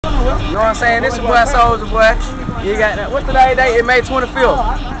You know what I'm saying? This your boy Soulja, boy. You got that. What's the day? It May 25th.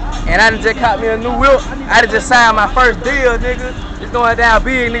 And I done just caught me a new whip. I done just signed my first deal, nigga. It's going down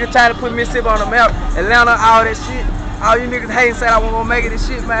big, nigga. Trying to put Mississippi on the map. Atlanta, all that shit. All you niggas hating said I wasn't gonna make it and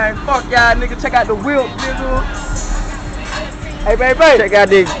shit, man. Fuck y'all, nigga. Check out the whip, nigga. Hey, baby. Check out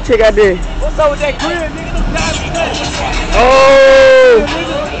this. Check out this. What's up with that grill, nigga? Oh.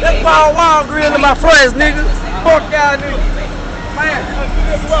 That's Paul Wall grill in my friends, nigga. Fuck y'all, nigga. Man.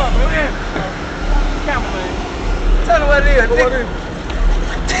 Cameraman. Tell me what it is, nigga.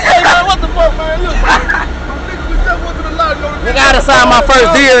 Hey man, what the fuck, man? Look, man. We just went to the lodge. Nigga, I done signed my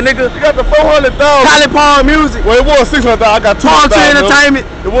first deal, nigga. You got the 400,000. Cali Palm Music. Well, it was 600,000. I got 200,000. Entertainment.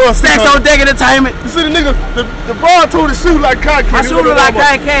 It was 600,000. Stacks on Deck Entertainment. You see the nigga, the broad told to shoot like cotton candy. I shoot it like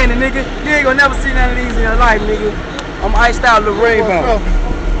cotton candy, nigga. You ain't gonna never see none of these in your life, nigga. I'm iced out Lil Rainbow.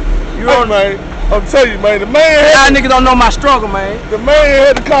 You know, man. I'm telling you, man. The man. Y'all niggas don't know my struggle, man. The man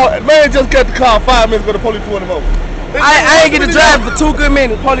had to call. The man just got the call 5 minutes ago. The police pulled him over. I ain't get to drive for 2 good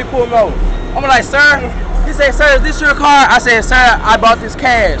minutes. Police pulled me over. I'm like, sir. He said, sir, is this your car? I said, sir, I bought this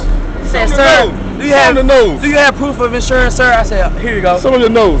cash. He said, sir, do you have proof of insurance, sir? I said, here you go. Some of your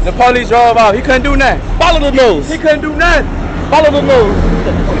nose. The police drove off. He couldn't do nothing. Follow the nose. He couldn't do nothing. Follow the nose.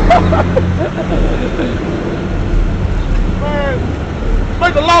 Man.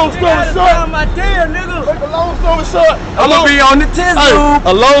 Make a long story short. My deal, nigga. Make a long story short. I'm gonna be on the test tube.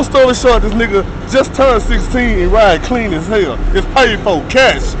 A long story short, this nigga just turned 16 and ride clean as hell. It's paid for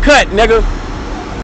cash. Cut, nigga.